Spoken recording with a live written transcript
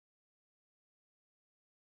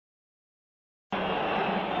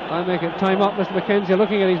I make it time up. Mr. McKenzie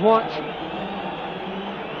looking at his watch.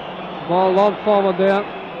 Ball lobbed forward there.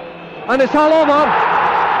 And it's all over.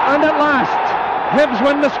 And at last, Hibs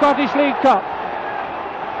win the Scottish League Cup.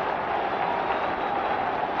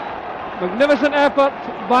 Magnificent effort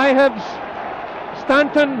by Hibs.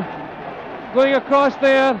 Stanton going across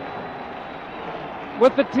there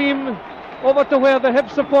with the team over to where the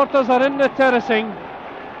Hibs supporters are in the terracing.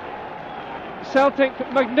 Celtic,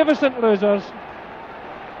 magnificent losers.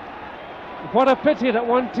 What a pity that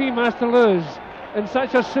one team has to lose in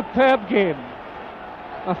such a superb game.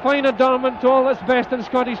 A fine adornment to all that's best in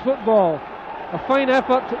Scottish football. A fine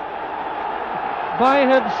effort by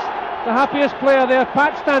Hibs. The happiest player there,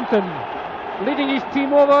 Pat Stanton, leading his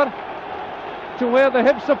team over to where the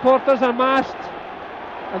Hibs supporters are massed.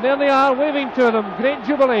 And there they are, waving to them. Great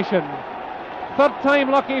jubilation. Third time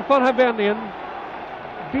lucky for Hibernian.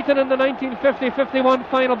 Beaten in the 1950-51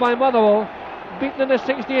 final by Motherwell. Beaten in the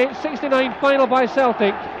 68-69 final by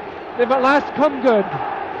Celtic. They've at last come good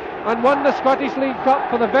and won the Scottish League Cup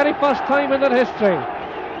for the very first time in their history.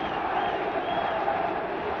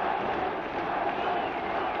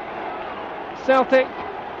 Celtic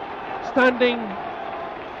standing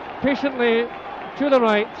patiently to the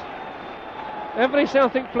right. Every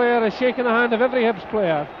Celtic player is shaking the hand of every Hibs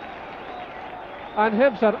player. And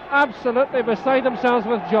Hibs are absolutely beside themselves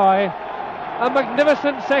with joy. A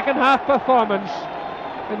magnificent second half performance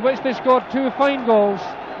in which they scored two fine goals,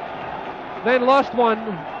 then lost one,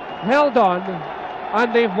 held on,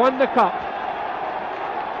 and they've won the cup.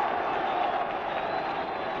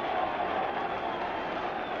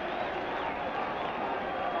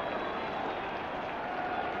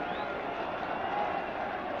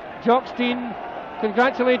 Jock Stein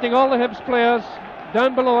congratulating all the Hibs players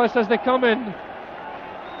down below us as they come in.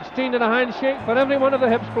 Stein in a handshake for every one of the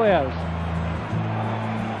Hibs players.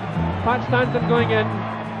 Pat Stanton going in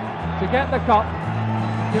to get the cup.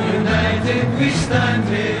 United we stand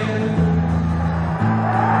here,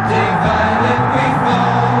 divided we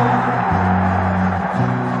fall.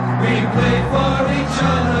 We play for each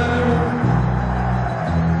other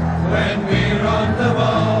when we're on the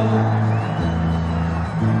ball.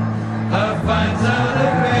 Our fans are the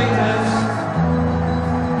greatest,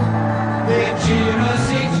 they cheer us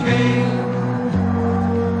each game.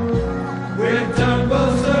 We're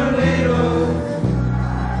Turnbull's tornadoes,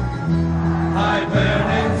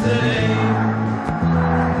 Hibernian's the name.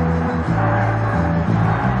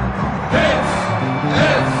 Hibs,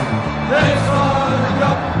 Hibs, race for the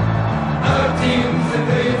cup. Our team's the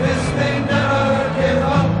greatest, they never give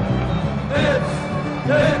up. Hibs,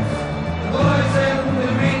 Hibs, the boys in the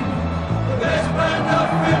green, the best brand of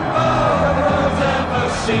football the world's ever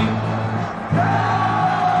seen.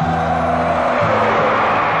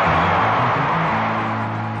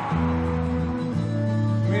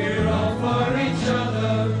 We're all for each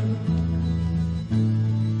other,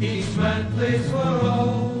 each man plays for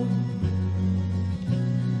all.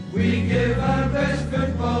 We give our best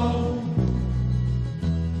football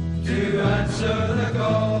to answer the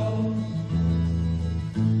call,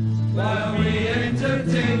 while we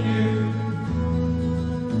entertain you.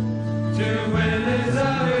 To win is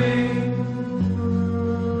our aim.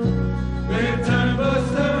 We're Turnbull's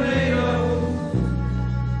tornadoes,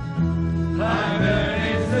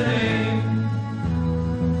 Hibernian's the name.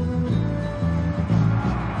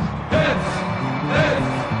 Hibs, Hibs,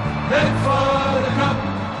 Hibs for the cup.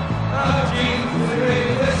 Our team's the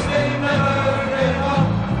greatest, they never give up.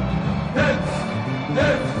 Hibs,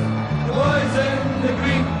 Hibs, the boys in the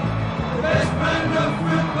green, the best brand of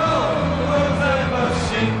football the world's ever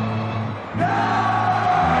seen.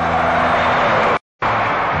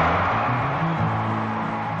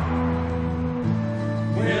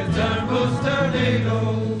 We're Turnbull's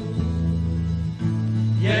tornadoes,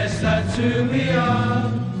 yes, that's who we are.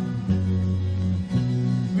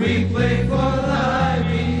 We play for the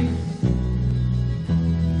Highways,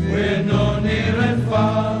 we're no near and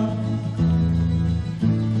far.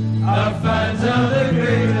 Our fans are the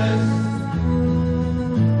greatest,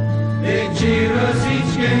 they cheer us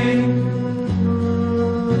each game.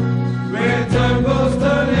 We're Turnbull's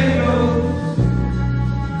tornadoes,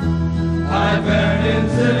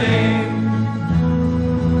 Hibernian's the name.